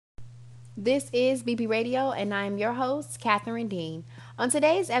This is BB Radio, and I'm your host, Catherine Dean. On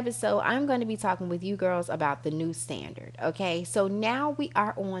today's episode, I'm going to be talking with you girls about the new standard. Okay, so now we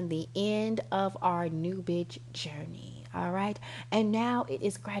are on the end of our new bitch journey. All right, and now it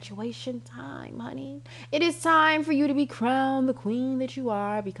is graduation time, honey. It is time for you to be crowned the queen that you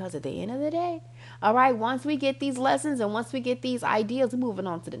are because at the end of the day, all right, once we get these lessons and once we get these ideas, we're moving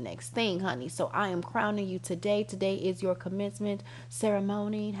on to the next thing, honey. So I am crowning you today. Today is your commencement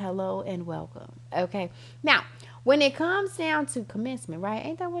ceremony. Hello and welcome. Okay. Now, when it comes down to commencement, right?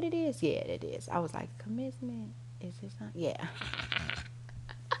 Ain't that what it is? Yeah, it is. I was like, commencement? Is this not? Yeah.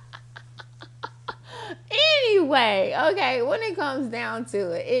 Anyway, okay, when it comes down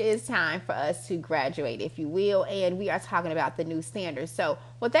to it, it is time for us to graduate, if you will, and we are talking about the new standards. So,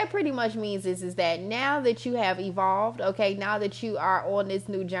 what that pretty much means is that now that you have evolved, okay, now that you are on this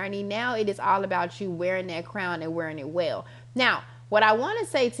new journey, now it is all about you wearing that crown and wearing it well. Now, what I want to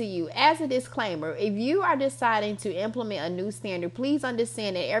say to you as a disclaimer, if you are deciding to implement a new standard, please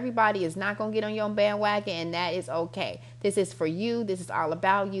understand that everybody is not going to get on your bandwagon, and that is okay. This is for you. This is all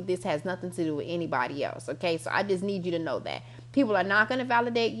about you. This has nothing to do with anybody else, okay? So I just need you to know that. People are not going to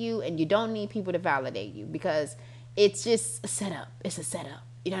validate you, and you don't need people to validate you because it's just a setup. It's a setup.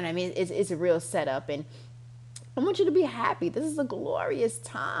 You know what I mean? It's a real setup, and I want you to be happy. This is a glorious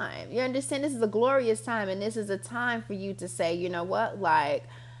time. You understand? This is a glorious time, and this is a time for you to say, you know what? Like,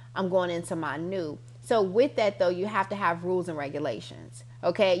 I'm going into my new. So, with that, though, you have to have rules and regulations.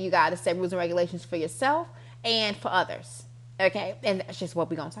 Okay? You got to set rules and regulations for yourself and for others. Okay? And that's just what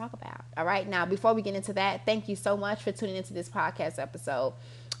we're going to talk about. All right? Now, before we get into that, thank you so much for tuning into this podcast episode.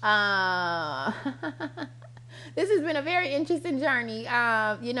 Uh, this has been a very interesting journey.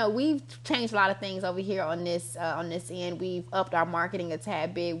 We've changed a lot of things over here on this end. We've upped our marketing a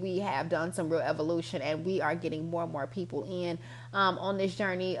tad bit. We have done some real evolution, and we are getting more and more people in on this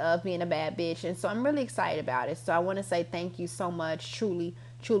journey of being a bad bitch. And so I'm really excited about it. So I want to say thank you so much, truly,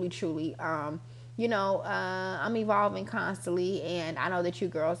 truly, truly. I'm evolving constantly, and I know that you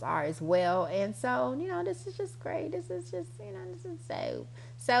girls are as well. And so, this is just great. This is just, this is so.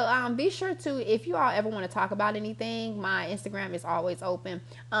 So, be sure to, if you all ever want to talk about anything, my Instagram is always open.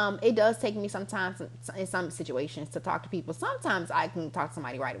 It does take me sometimes in some situations to talk to people. Sometimes I can talk to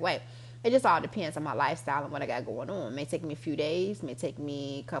somebody right away. It just all depends on my lifestyle and what I got going on. It may take me a few days, may take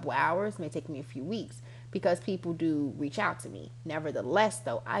me a couple hours, may take me a few weeks because people do reach out to me. Nevertheless,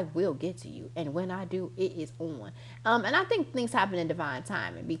 though, I will get to you. And when I do, it is on. And I think things happen in divine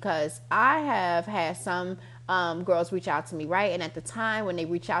timing because I have had some girls reach out to me, right? And at the time when they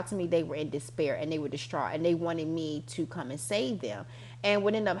reached out to me, they were in despair and they were distraught and they wanted me to come and save them. And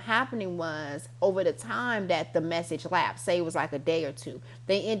what ended up happening was over the time that the message lapsed, say it was like a day or two,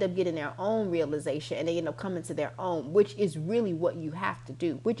 they end up getting their own realization and they end up coming to their own, which is really what you have to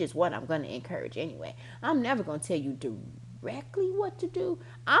do, which is what I'm going to encourage anyway. I'm never going to tell you directly what to do.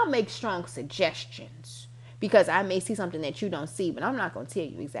 I'll make strong suggestions because I may see something that you don't see, but I'm not going to tell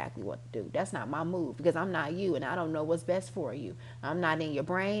you exactly what to do. That's not my move because I'm not you and I don't know what's best for you. I'm not in your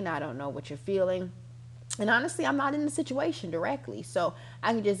brain. I don't know what you're feeling. And honestly, I'm not in the situation directly, so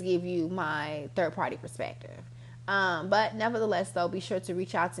I can just give you my third party perspective. But nevertheless, though, be sure to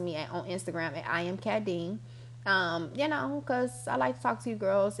reach out to me on Instagram at I am Cadine. Because I like to talk to you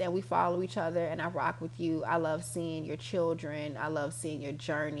girls and we follow each other and I rock with you. I love seeing your children. I love seeing your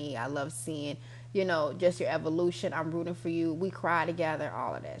journey. I love seeing, just your evolution. I'm rooting for you. We cry together,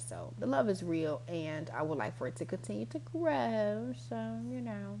 all of that. So the love is real and I would like for it to continue to grow. So,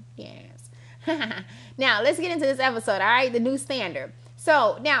 yes. Now, let's get into this episode, all right? The new standard.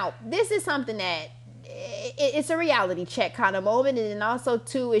 So, now, this is something that it's a reality check kind of moment. And then also,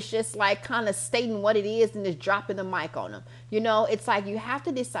 too, it's just like kind of stating what it is and just dropping the mic on them. It's like you have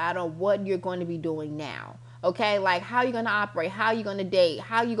to decide on what you're going to be doing now. Okay, like how you're going to operate, how you're going to date,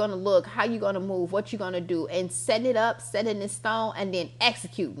 how you're going to look, how you're going to move, what you're going to do, and setting it up, setting it in stone, and then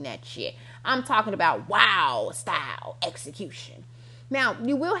executing that shit. I'm talking about wow style execution. Now,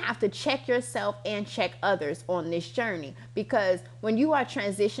 you will have to check yourself and check others on this journey because when you are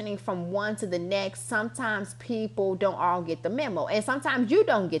transitioning from one to the next, sometimes people don't all get the memo. And sometimes you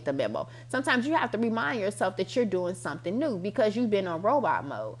don't get the memo. Sometimes you have to remind yourself that you're doing something new because you've been on robot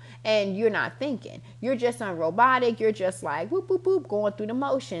mode and you're not thinking. You're just on robotic. You're just like, whoop, whoop, whoop, going through the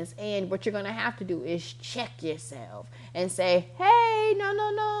motions. And what you're going to have to do is check yourself and say, hey,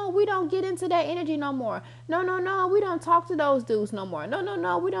 no, we don't get into that energy no more. No, we don't talk to those dudes no more.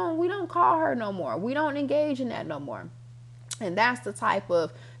 No, we don't call her no more. We don't engage in that no more. And that's the type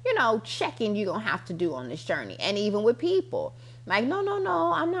of, checking you're going to have to do on this journey. And even with people, Like, no, no,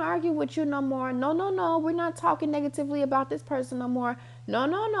 no, I'm not arguing with you no more. No, no, no, we're not talking negatively about this person no more. No,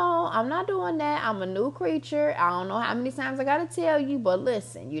 no, no, I'm not doing that. I'm a new creature. I don't know how many times I got to tell you, but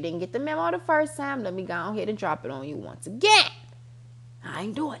listen, you didn't get the memo the first time. Let me go ahead and drop it on you once again. I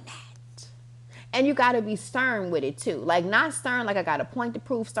ain't doing that. And you got to be stern with it too. Like, not stern like I got a point to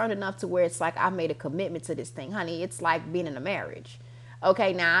prove, stern enough to where it's like I made a commitment to this thing. Honey, it's like being in a marriage.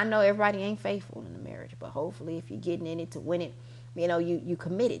 Okay, now I know everybody ain't faithful in a marriage, but hopefully if you're getting in it to win it, you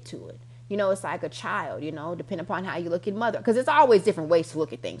committed to it. It's like a child, depending upon how you look at mother. Because it's always different ways to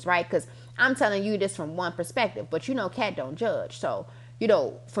look at things, right? Because I'm telling you this from one perspective, but Cat don't judge. So,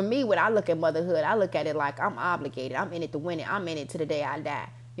 for me, when I look at motherhood, I look at it like I'm obligated. I'm in it to win it. I'm in it to the day I die.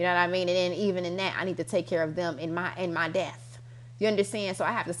 You know what I mean? And then even in that, I need to take care of them in my death. You understand? So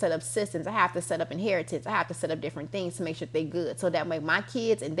I have to set up systems. I have to set up inheritance. I have to set up different things to make sure they're good. So that way my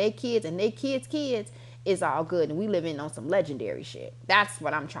kids and their kids and their kids' kids is all good. And we living on some legendary shit. That's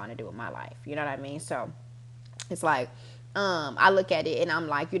what I'm trying to do in my life. You know what I mean? So it's like, I look at it and I'm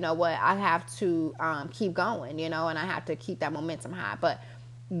like, you know what? I have to keep going, and I have to keep that momentum high. But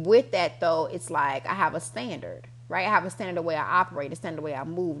with that, though, it's like I have a standard, right? I have a standard the way I operate, a standard the way I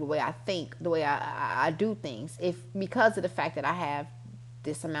move, the way I think, the way I do things. If because of the fact that I have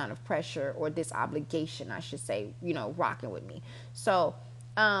this amount of pressure or this obligation, I should say, rocking with me. So,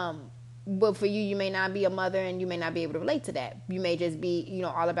 but for you may not be a mother and you may not be able to relate to that. You may just be,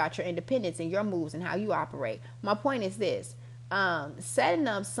 all about your independence and your moves and how you operate. My point is this. Setting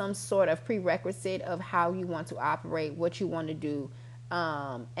up some sort of prerequisite of how you want to operate, what you want to do,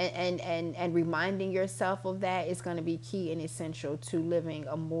 and reminding yourself of that is going to be key and essential to living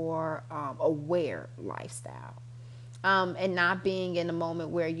a more aware lifestyle, and not being in a moment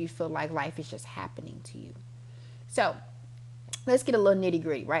where you feel like life is just happening to you. So let's get a little nitty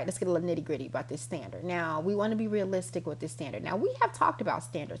gritty, right? Let's get a little nitty gritty about this standard. Now, we want to be realistic with this standard. Now, we have talked about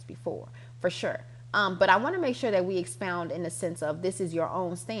standards before, for sure. But I want to make sure that we expound in the sense of this is your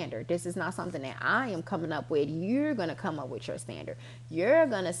own standard. This is not something that I am coming up with. You're going to come up with your standard. You're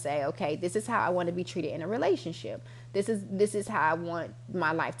going to say, okay, this is how I want to be treated in a relationship. This is how I want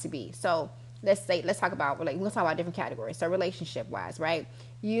my life to be. So let's talk about different categories. So relationship wise, right?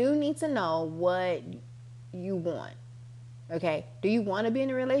 You need to know what you want. Okay. Do you want to be in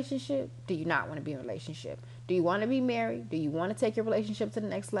a relationship? Do you not want to be in a relationship? Do you want to be married? Do you want to take your relationship to the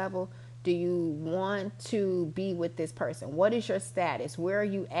next level? Do you want to be with this person? What is your status? Where are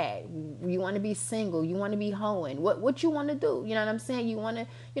you at? You want to be single? You want to be hoeing? What you want to do? You know what I'm saying? You want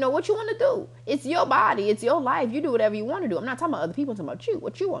to, what you want to do. It's your body. It's your life. You do whatever you want to do. I'm not talking about other people. I'm talking about you.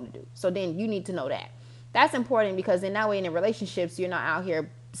 What you want to do. So then you need to know that. That's important because in that way in relationships, you're not out here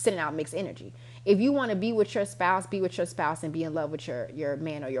sending out mixed energy. If you want to be with your spouse and be in love with your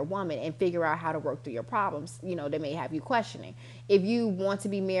man or your woman and figure out how to work through your problems, they may have you questioning. If you want to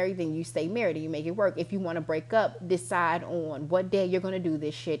be married, then you stay married and you make it work. If you want to break up, decide on what day you're going to do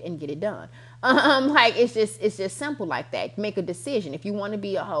this shit and get it done. It's just simple like that. Make a decision. If you want to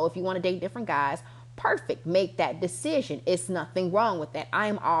be a hoe, if you want to date different guys, perfect. Make that decision. It's nothing wrong with that. I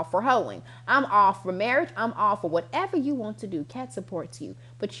am all for hoeing. I'm all for marriage. I'm all for whatever you want to do. Cat supports you.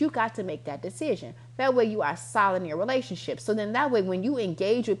 But you got to make that decision. That way you are solid in your relationship. So then that way when you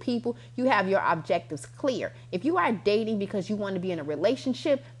engage with people, you have your objectives clear. If you are dating because you want to be in a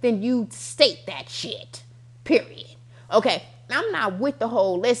relationship, then you state that shit. Period. Okay. I'm not with the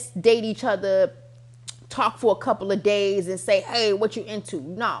whole let's date each other, talk for a couple of days and say, hey, what you into?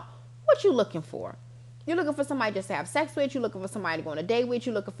 No. What you looking for? You're looking for somebody just to have sex with. You're looking for somebody to go on a date with.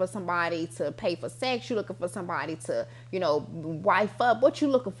 You're looking for somebody to pay for sex. You're looking for somebody to, wife up. What you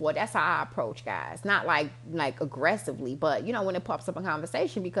looking for? That's how I approach guys. Not like aggressively, but, when it pops up in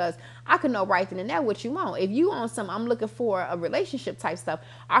conversation, because I can know right then and there what you want. If you on some, I'm looking for a relationship type stuff,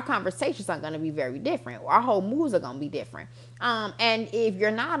 our conversations are going to be very different. Our whole moves are going to be different. And if you're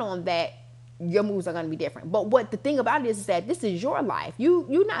not on that, your moves are going to be different. But what the thing about it is that this is your life.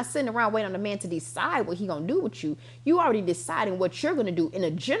 You're not sitting around waiting on a man to decide what he going to do with you. You already deciding what you're going to do in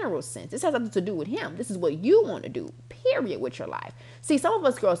a general sense. This has nothing to do with him. This is what you want to do, period, with your life. See, some of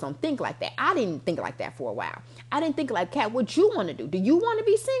us girls don't think like that. I didn't think like that for a while. I didn't think like, Cat, what you want to do? Do you want to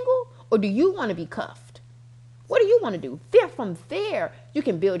be single or do you want to be cuffed? What do you want to do? From there, you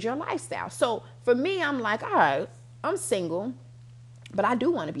can build your lifestyle. So for me, I'm like, all right, I'm single, but I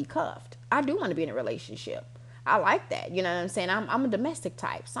do want to be cuffed. I do want to be in a relationship. I like that. You know what I'm saying? I'm a domestic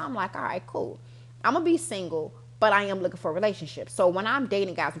type. So I'm like, all right, cool. I'm going to be single, but I am looking for a relationship. So when I'm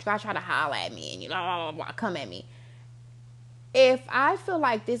dating guys, which guys try to holler at me and, blah, blah, blah, come at me, If I feel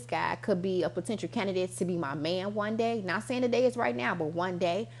like this guy could be a potential candidate to be my man one day, not saying the day is right now, but one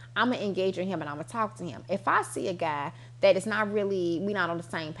day, I'm going to engage with him and I'm going to talk to him. If I see a guy that is not really, we not on the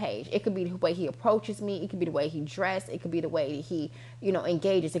same page, it could be the way he approaches me, it could be the way he dressed, it could be the way he,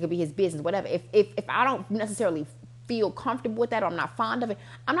 engages, it could be his business, whatever. If I don't necessarily feel comfortable with that or I'm not fond of it,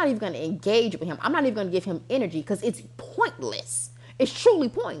 I'm not even going to engage with him. I'm not even going to give him energy because it's pointless. It's truly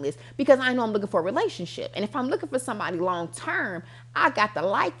pointless because I know I'm looking for a relationship. And if I'm looking for somebody long term, I got to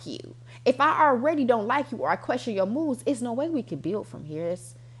like you. If I already don't like you or I question your moves, it's no way we can build from here.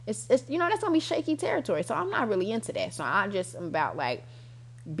 It's that's going to be shaky territory. So I'm not really into that. So I just am about like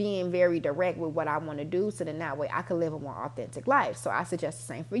being very direct with what I want to do so then that way I can live a more authentic life. So I suggest the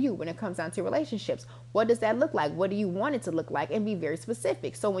same for you when it comes down to relationships. What does that look like? What do you want it to look like? And be very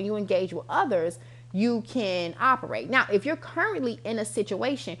specific. So when you engage with others, you can operate. Now, if you're currently in a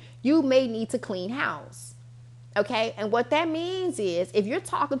situation, you may need to clean house. Okay. And what that means is if you're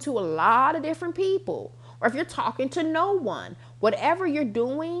talking to a lot of different people or if you're talking to no one, whatever you're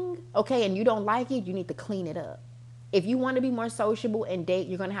doing, okay, and you don't like it, you need to clean it up. If you want to be more sociable and date,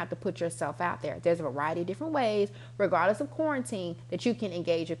 you're going to have to put yourself out there. There's a variety of different ways, regardless of quarantine, that you can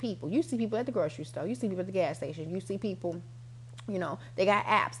engage with people. You see people at the grocery store. You see people at the gas station. You see people, they got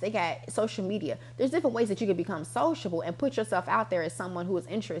apps. They got social media. There's different ways that you can become sociable and put yourself out there as someone who is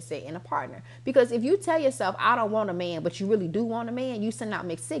interested in a partner. Because if you tell yourself, I don't want a man, but you really do want a man, you send out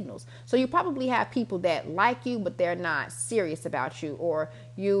mixed signals. So you probably have people that like you, but they're not serious about you. Or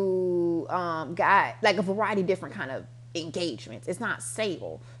you got like a variety of different kind of engagements. It's not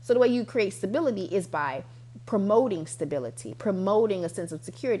stable. So the way you create stability is by promoting stability, promoting a sense of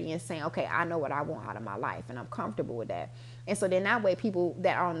security and saying, okay, I know what I want out of my life and I'm comfortable with that. And so then that way people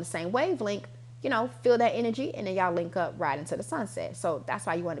that are on the same wavelength, feel that energy and then y'all link up right into the sunset. So that's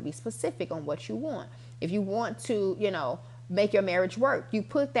why you want to be specific on what you want. If you want to, make your marriage work, you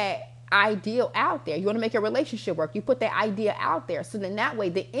put that ideal out there. You want to make your relationship work, you put that idea out there. So then that way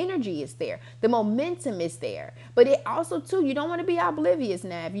the energy is there, the momentum is there. But it also too, you don't want to be oblivious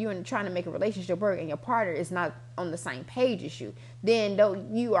now. If you're trying to make a relationship work and your partner is not on the same page as you, then though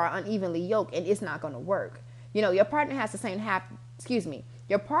you are unevenly yoked and it's not going to work. Your partner has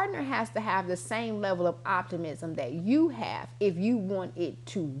your partner has to have the same level of optimism that you have if you want it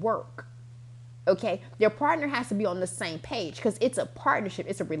to work. Okay, your partner has to be on the same page because it's a partnership.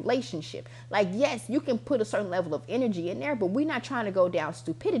 It's a relationship. Like, yes, you can put a certain level of energy in there, but we're not trying to go down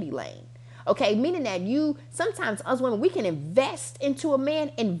stupidity lane. Okay, meaning that sometimes us women, we can invest into a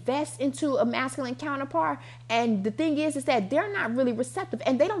man, invest into a masculine counterpart. And the thing is that they're not really receptive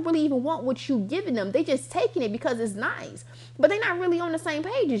and they don't really even want what you giving them. They just taking it because it's nice, but they're not really on the same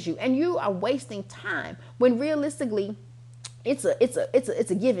page as you. And you are wasting time when realistically, it's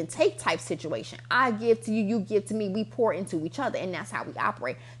a give and take type situation. I give to you, you give to me, we pour into each other, and that's how we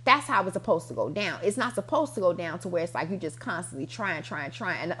operate. That's how it's supposed to go down. It's not supposed to go down to where it's like you just constantly trying,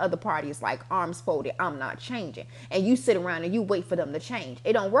 and the other party is like arms folded, I'm not changing. And you sit around and you wait for them to change.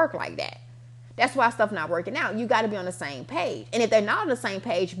 It don't work like that. That's why stuff not working out. You got to be on the same page. And if they're not on the same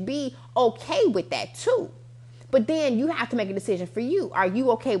page, be okay with that too. But then you have to make a decision for you. Are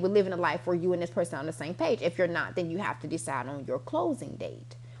you okay with living a life where you and this person are on the same page? If you're not, then you have to decide on your closing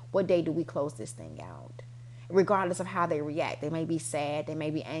date. What day do we close this thing out? Regardless of how they react. They may be sad, they may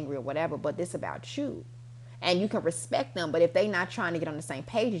be angry or whatever, but this is about you. And you can respect them, but if they're not trying to get on the same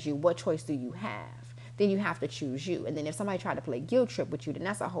page as you, what choice do you have? Then you have to choose you. And then if somebody tried to play guilt trip with you, then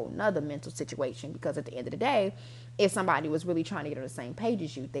that's a whole nother mental situation, because at the end of the day, if somebody was really trying to get on the same page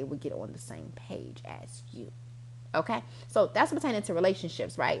as you, they would get on the same page as you. Okay, so that's pertaining to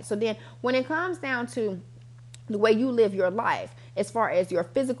relationships, right? So then when it comes down to the way you live your life, as far as your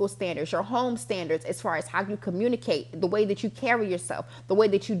physical standards, your home standards, as far as how you communicate, the way that you carry yourself, the way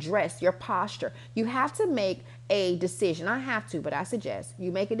that you dress, your posture, you have to make a decision. I have to, but I suggest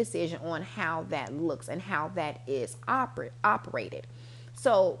you make a decision on how that looks and how that is operated.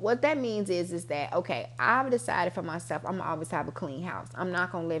 So what that means is that, okay, I've decided for myself, I'm going to always have a clean house. I'm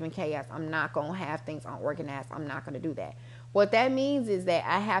not going to live in chaos. I'm not going to have things unorganized. I'm not going to do that. What that means is that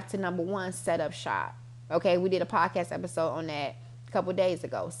I have to, number one, set up shop. Okay, we did a podcast episode on that a couple days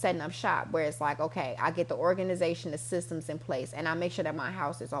ago, setting up shop, where it's like, okay, I get the organization, the systems in place, and I make sure that my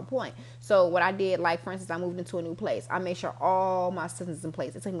house is on point. So what I did, like, for instance, I moved into a new place. I made sure all my systems in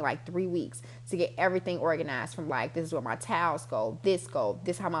place. It took me like 3 weeks to get everything organized, from like, this is where my towels go,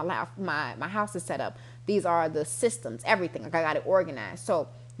 this how my house is set up. These are the systems, everything. Like, I got it organized. So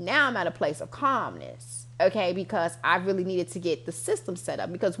now I'm at a place of calmness, okay, because I really needed to get the system set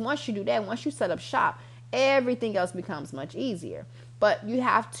up. Because once you do that, once you set up shop, everything else becomes much easier. But you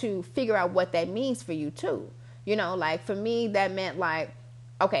have to figure out what that means for you too. You know, like for me, that meant like,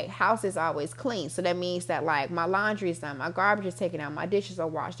 okay, house is always clean. So that means that like my laundry is done, my garbage is taken out, my dishes are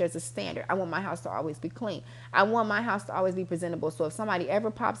washed. There's a standard. I want my house to always be clean. I want my house to always be presentable. So if somebody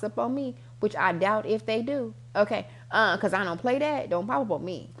ever pops up on me, which I doubt if they do, okay, because I don't play that, don't pop up on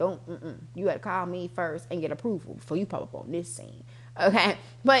me. You got to call me first and get approval before you pop up on this scene. Okay,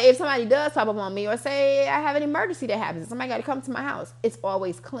 but if somebody does pop up on me, or say I have an emergency that happens, somebody got to come to my house, it's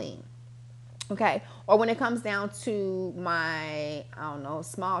always clean. Okay. Or when it comes down to my, I don't know,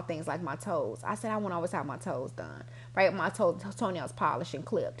 small things like my toes. I said I want to always have my toes done, right? My toenails polished and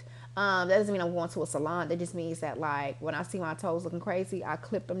clipped. That doesn't mean I'm going to a salon. That just means that like when I see my toes looking crazy, I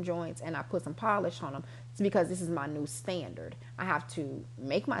clip them joints and I put some polish on them. It's because this is my new standard. I have to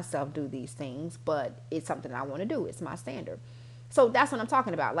make myself do these things, but it's something I want to do. It's my standard. So that's what I'm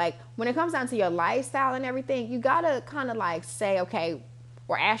talking about. Like when it comes down to your lifestyle and everything, you got to kind of like say, okay,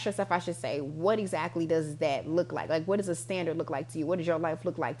 or ask yourself, I should say, what exactly does that look like? Like, what does a standard look like to you? What does your life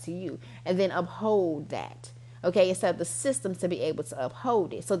look like to you? And then uphold that, okay? Instead of the systems to be able to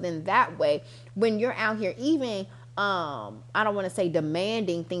uphold it. So then that way, when you're out here, even, I don't want to say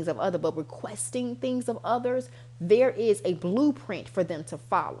demanding things of others, but requesting things of others, there is a blueprint for them to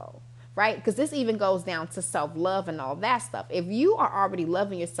follow. Right? Because this even goes down to self-love and all that stuff. If you are already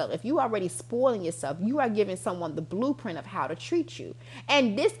loving yourself, if you are already spoiling yourself, you are giving someone the blueprint of how to treat you.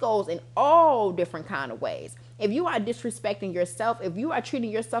 And this goes in all different kind of ways. If you are disrespecting yourself, if you are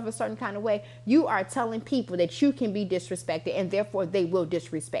treating yourself a certain kind of way, you are telling people that you can be disrespected and therefore they will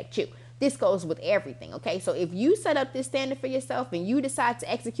disrespect you. This goes with everything, okay? So if you set up this standard for yourself and you decide to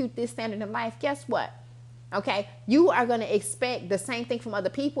execute this standard in life, guess what? Okay, you are going to expect the same thing from other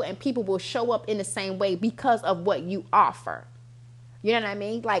people, and people will show up in the same way because of what you offer. You know what I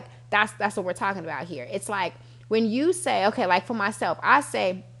mean? Like that's what we're talking about here. It's like when you say, okay, like for myself, I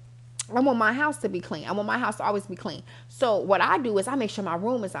say, I want my house to be clean. I want my house to always be clean. So what I do is I make sure my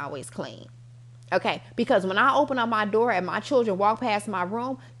room is always clean. Okay, because when I open up my door and my children walk past my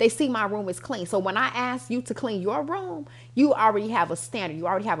room, they see my room is clean. So when I ask you to clean your room, you already have a standard. You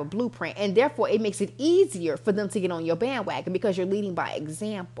already have a blueprint. And therefore, it makes it easier for them to get on your bandwagon because you're leading by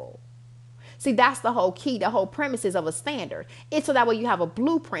example. See, that's the whole key, the whole premises of a standard. It's so that way you have a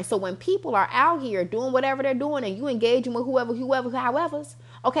blueprint. So when people are out here doing whatever they're doing and you engaging with however's,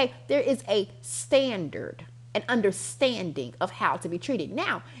 okay, there is a standard, an understanding of how to be treated.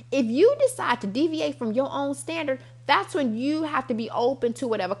 Now, if you decide to deviate from your own standard, that's when you have to be open to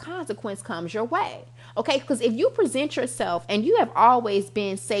whatever consequence comes your way. Okay, because if you present yourself and you have always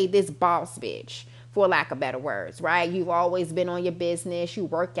been, say, this boss bitch, for lack of better words, right? You've always been on your business, you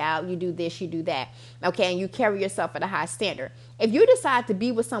work out, you do this, you do that, okay? And you carry yourself at a high standard. If you decide to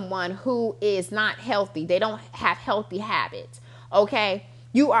be with someone who is not healthy, they don't have healthy habits, okay?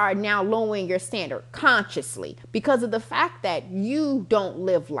 You are now lowering your standard consciously because of the fact that you don't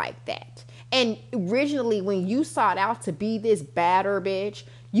live like that. And originally, when you sought out to be this badder bitch,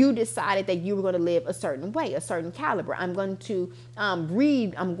 you decided that you were going to live a certain way, a certain caliber. I'm going to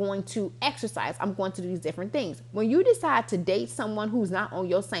read. I'm going to exercise. I'm going to do these different things. When you decide to date someone who's not on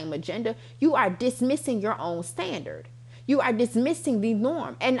your same agenda, you are dismissing your own standard. You are dismissing the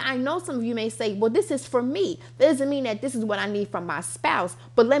norm. And I know some of you may say, well, this is for me. That doesn't mean that this is what I need from my spouse.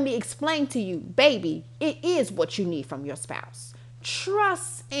 But let me explain to you, baby, it is what you need from your spouse.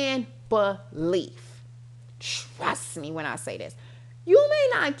 Trust and belief. Trust me when I say this. You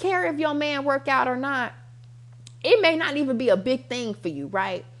may not care if your man work out or not. It may not even be a big thing for you,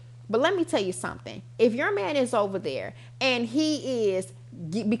 right? But let me tell you something. If your man is over there and he is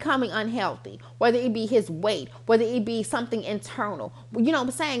becoming unhealthy, whether it be his weight, whether it be something internal, you know what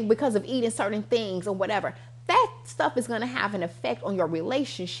I'm saying, because of eating certain things or whatever, that stuff is going to have an effect on your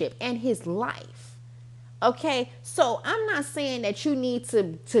relationship and his life. Okay, so I'm not saying that you need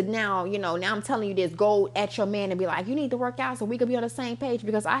to now, now I'm telling you this, go at your man and be like, you need to work out so we can be on the same page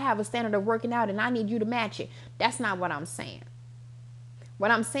because I have a standard of working out and I need you to match it. That's not what I'm saying.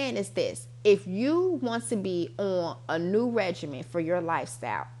 What I'm saying is this: if you want to be on a new regimen for your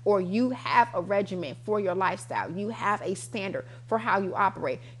lifestyle, or you have a regimen for your lifestyle, you have a standard for how you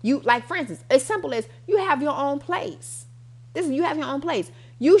operate. You, like, for instance, as simple as you have your own place. You have your own place.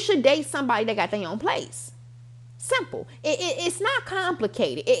 You should date somebody that got their own place. Simple. It's not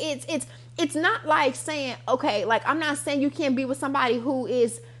complicated. It's not like saying, okay, like I'm not saying you can't be with somebody who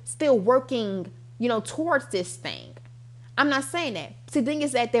is still working, towards this thing. I'm not saying that. See, the thing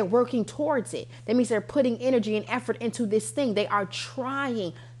is that they're working towards it. That means they're putting energy and effort into this thing. They are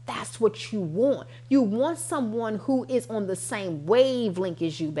trying. That's what you want. You want someone who is on the same wavelength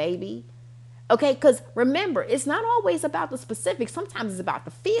as you, baby. Okay, because remember, it's not always about the specifics. Sometimes it's about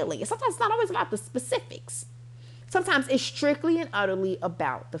the feeling. Sometimes it's not always about the specifics. Sometimes it's strictly and utterly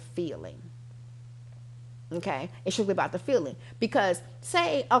about the feeling. Okay, it's strictly about the feeling. Because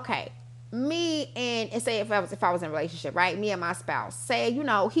say, okay, me and say if I was in a relationship, right? Me and my spouse, say,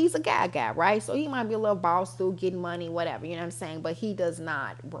 he's a guy, right? So he might be a little boss through getting money, whatever, you know what I'm saying? But he does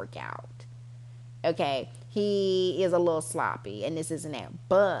not work out. Okay, he is a little sloppy, and this isn't that,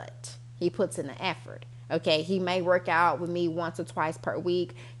 but he puts in the effort. Okay, he may work out with me once or twice per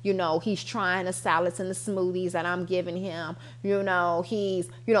week. He's trying the salads and the smoothies that I'm giving him. He's,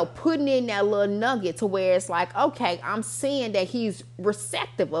 putting in that little nugget to where it's like, okay, I'm seeing that he's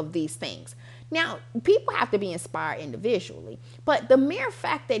receptive of these things. Now, people have to be inspired individually, but the mere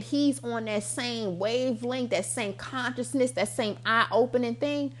fact that he's on that same wavelength, that same consciousness, that same eye-opening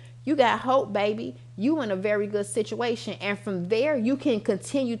thing, you got hope, baby. You in a very good situation. And from there, you can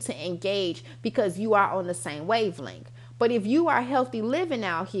continue to engage because you are on the same wavelength. But if you are healthy living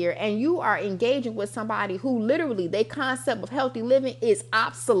out here and you are engaging with somebody who literally their concept of healthy living is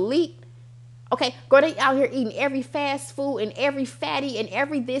obsolete, okay, girl, they out here eating every fast food and every fatty and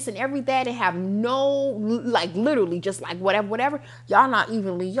every this and every that and have no, like literally just like whatever. Y'all not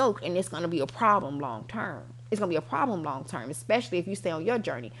evenly yoked, and it's going to be a problem long term. It's going to be a problem long term, especially if you stay on your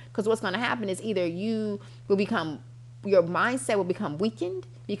journey. Because what's going to happen is either your mindset will become weakened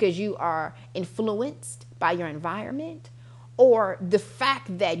because you are influenced by your environment, or the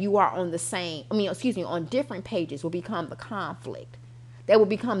fact that you are on on different pages will become the conflict. That will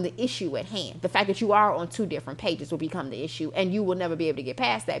become the issue at hand. The fact that you are on two different pages will become the issue, and you will never be able to get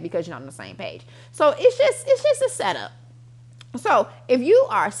past that because you're not on the same page. So it's just a setup. So if you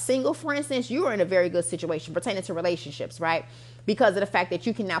are single, for instance, you are in a very good situation pertaining to relationships, right? Because of the fact that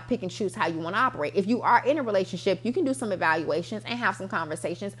you can now pick and choose how you want to operate. If you are in a relationship, you can do some evaluations and have some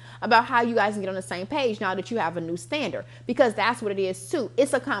conversations about how you guys can get on the same page now that you have a new standard. Because that's what it is too.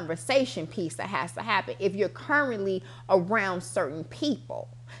 It's a conversation piece that has to happen if you're currently around certain people.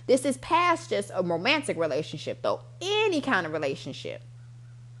 This is past just a romantic relationship though. Any kind of relationship.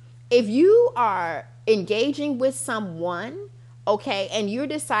 If you are engaging with someone, okay, and you're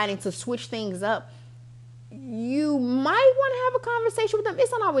deciding to switch things up, you might want to have a conversation with them.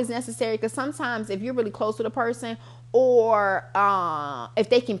 It's not always necessary, because sometimes if you're really close with a person, or if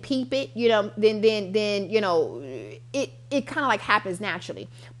they can peep it, then it kind of like happens naturally.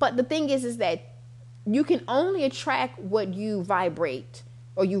 But the thing is that you can only attract what you vibrate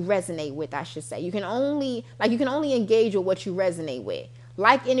or you resonate with, I should say. You can only engage with what you resonate with.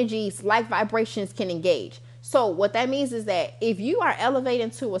 Like energies, like vibrations can engage. So what that means is that if you are elevating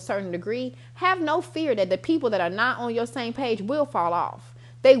to a certain degree, have no fear that the people that are not on your same page will fall off.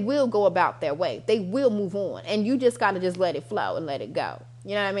 They will go about their way. They will move on. And you just got to just let it flow and let it go.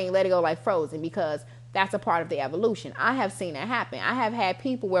 You know what I mean? Let it go like Frozen, because that's a part of the evolution. I have seen that happen. I have had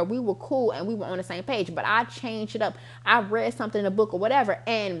people where we were cool and we were on the same page, but I changed it up. I read something in a book or whatever,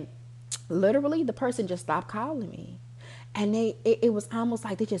 and literally the person just stopped calling me. And it was almost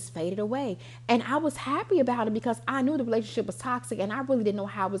like they just faded away. And I was happy about it because I knew the relationship was toxic, and I really didn't know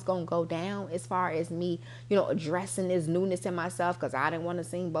how it was going to go down as far as me, addressing this newness in myself, because I didn't want to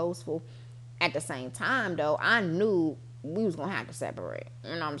seem boastful. At the same time, though, I knew we was going to have to separate.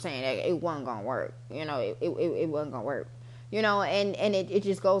 You know what I'm saying? It wasn't going to work. It wasn't going to work. And it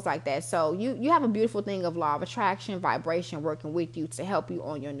just goes like that. So you have a beautiful thing of law of attraction, vibration working with you to help you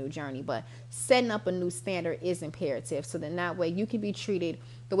on your new journey. But setting up a new standard is imperative. So then that way you can be treated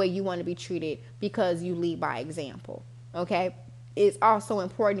the way you want to be treated, because you lead by example. Okay. It's also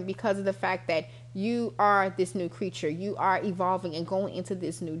important because of the fact that you are this new creature. You are evolving and going into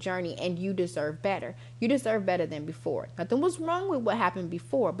this new journey, and you deserve better. You deserve better than before. Nothing was wrong with what happened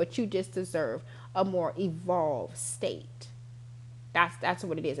before, but you just deserve a more evolved state. That's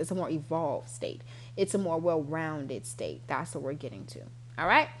what it is. It's a more evolved state. It's a more well-rounded state. That's what we're getting to. All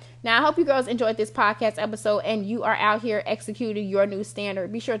right. Now, I hope you girls enjoyed this podcast episode and you are out here executing your new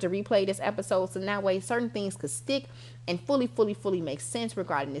standard. Be sure to replay this episode so that way certain things could stick and fully make sense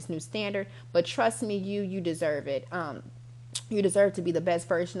regarding this new standard. But trust me, you deserve it. You deserve to be the best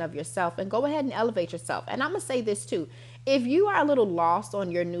version of yourself, and go ahead and elevate yourself. And I'm going to say this too. If you are a little lost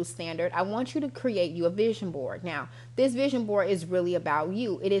on your new standard, I want you to create you a vision board. Now, this vision board is really about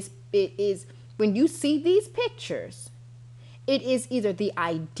you. It is when you see these pictures, it is either the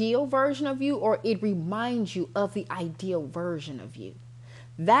ideal version of you, or it reminds you of the ideal version of you.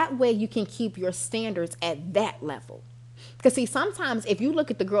 That way you can keep your standards at that level. Because see, sometimes if you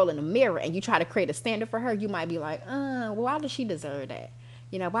look at the girl in the mirror and you try to create a standard for her, you might be like, well, why does she deserve that?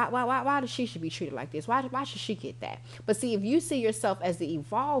 Why does she should be treated like this? Why should she get that? But see, if you see yourself as the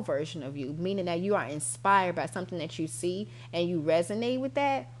evolved version of you, meaning that you are inspired by something that you see and you resonate with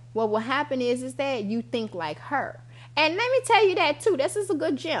that, what will happen is that you think like her. And let me tell you that too. This is a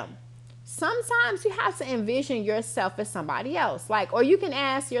good gem. Sometimes you have to envision yourself as somebody else. Like, or you can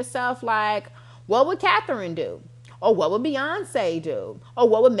ask yourself, like, what would Catherine do? Or what would Beyonce do? Or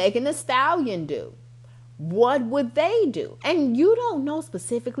what would Megan Thee Stallion do? What would they do? And you don't know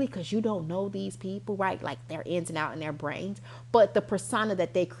specifically because you don't know these people, right? Like their ins and out in their brains, but the persona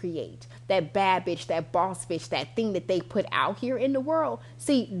that they create, that bad bitch, that boss bitch, that thing that they put out here in the world.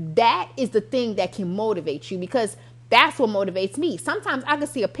 See, that is the thing that can motivate you, because that's what motivates me. Sometimes I can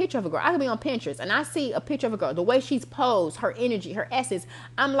see a picture of a girl. I can be on Pinterest and I see a picture of a girl, the way she's posed, her energy, her essence.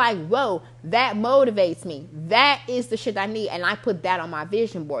 I'm like, whoa, that motivates me. That is the shit I need. And I put that on my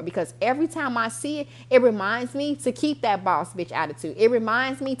vision board, because every time I see it, it reminds me to keep that boss bitch attitude. It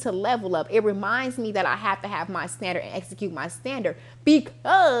reminds me to level up. It reminds me that I have to have my standard and execute my standard,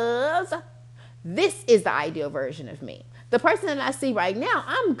 because this is the ideal version of me. The person that I see right now,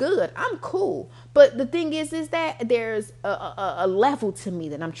 I'm good. I'm cool. But the thing is that there's a level to me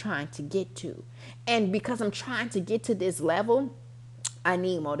that I'm trying to get to. And because I'm trying to get to this level, I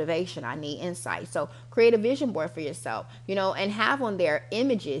need motivation. I need insight. So create a vision board for yourself, and have on there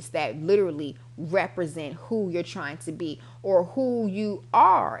images that literally represent who you're trying to be, or who you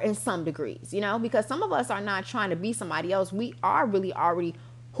are in some degrees, because some of us are not trying to be somebody else. We are really already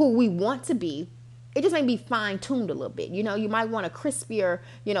who we want to be. It just may be fine-tuned a little bit. You might want a crispier,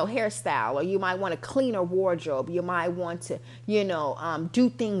 hairstyle, or you might want a cleaner wardrobe. You might want to, do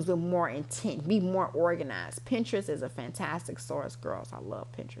things with more intent, be more organized. Pinterest is a fantastic source, girls. I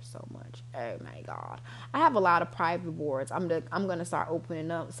love Pinterest so much. Oh my God. I have a lot of private boards. I'm going to start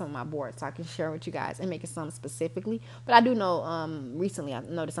opening up some of my boards so I can share with you guys and making some specifically. But I do know, recently I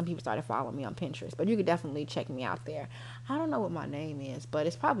noticed some people started following me on Pinterest, but you could definitely check me out there. I don't know what my name is, but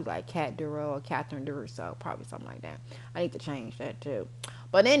it's probably like Cat Duro or Catherine Durousseau, probably something like that. I need to change that too.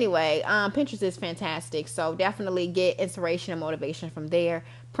 But anyway, Pinterest is fantastic. So definitely get inspiration and motivation from there.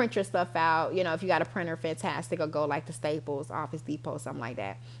 Print your stuff out. If you got a printer, fantastic. Or go like the Staples, Office Depot, something like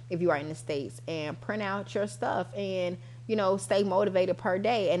that, if you are in the States, and print out your stuff and stay motivated per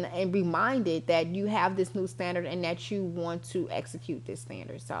day, and reminded that you have this new standard and that you want to execute this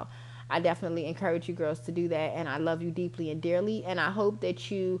standard. So I definitely encourage you girls to do that, and I love you deeply and dearly, and I hope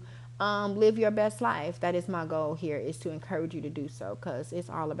that you live your best life. That is my goal here, is to encourage you to do so, because it's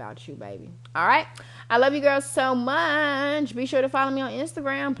all about you, baby. All right, I love you girls so much. Be sure to follow me on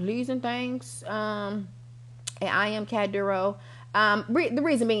Instagram, please and thanks. And I am Cat Duro. The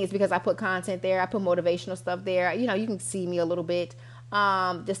reason being is because I put content there. I put motivational stuff there. You can see me a little bit.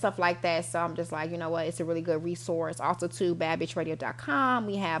 Just stuff like that. So I'm just like, you know what? It's a really good resource. Also to badbitchradio.com.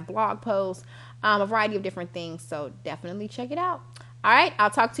 We have blog posts, a variety of different things. So definitely check it out. All right. I'll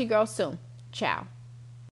talk to you girls soon. Ciao.